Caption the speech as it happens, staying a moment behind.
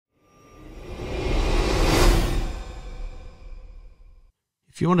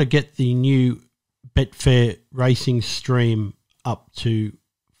If you want to get the new Betfair racing stream up to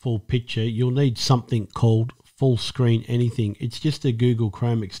full picture, you'll need something called Full Screen Anything. It's just a Google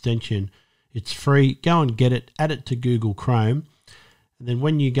Chrome extension. It's free. Go and get it, add it to Google Chrome, and then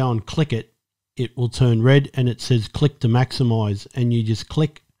when you go and click it, it will turn red and it says click to maximize, and you just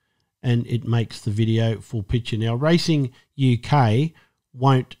click and it makes the video full picture. Now, Racing UK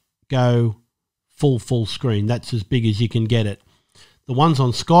won't go full screen. That's as big as you can get it. The ones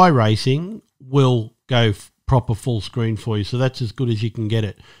on Sky Racing will go proper full screen for you, so that's as good as you can get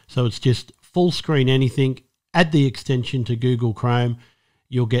it. So it's just Full Screen Anything. Add the extension to Google Chrome.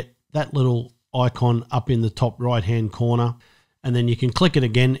 You'll get that little icon up in the top right hand corner, and then you can click it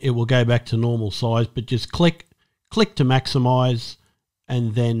again. It will go back to normal size, but just click to maximize,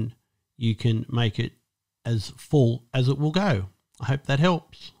 and then you can make it as full as it will go. I hope that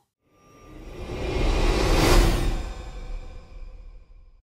helps.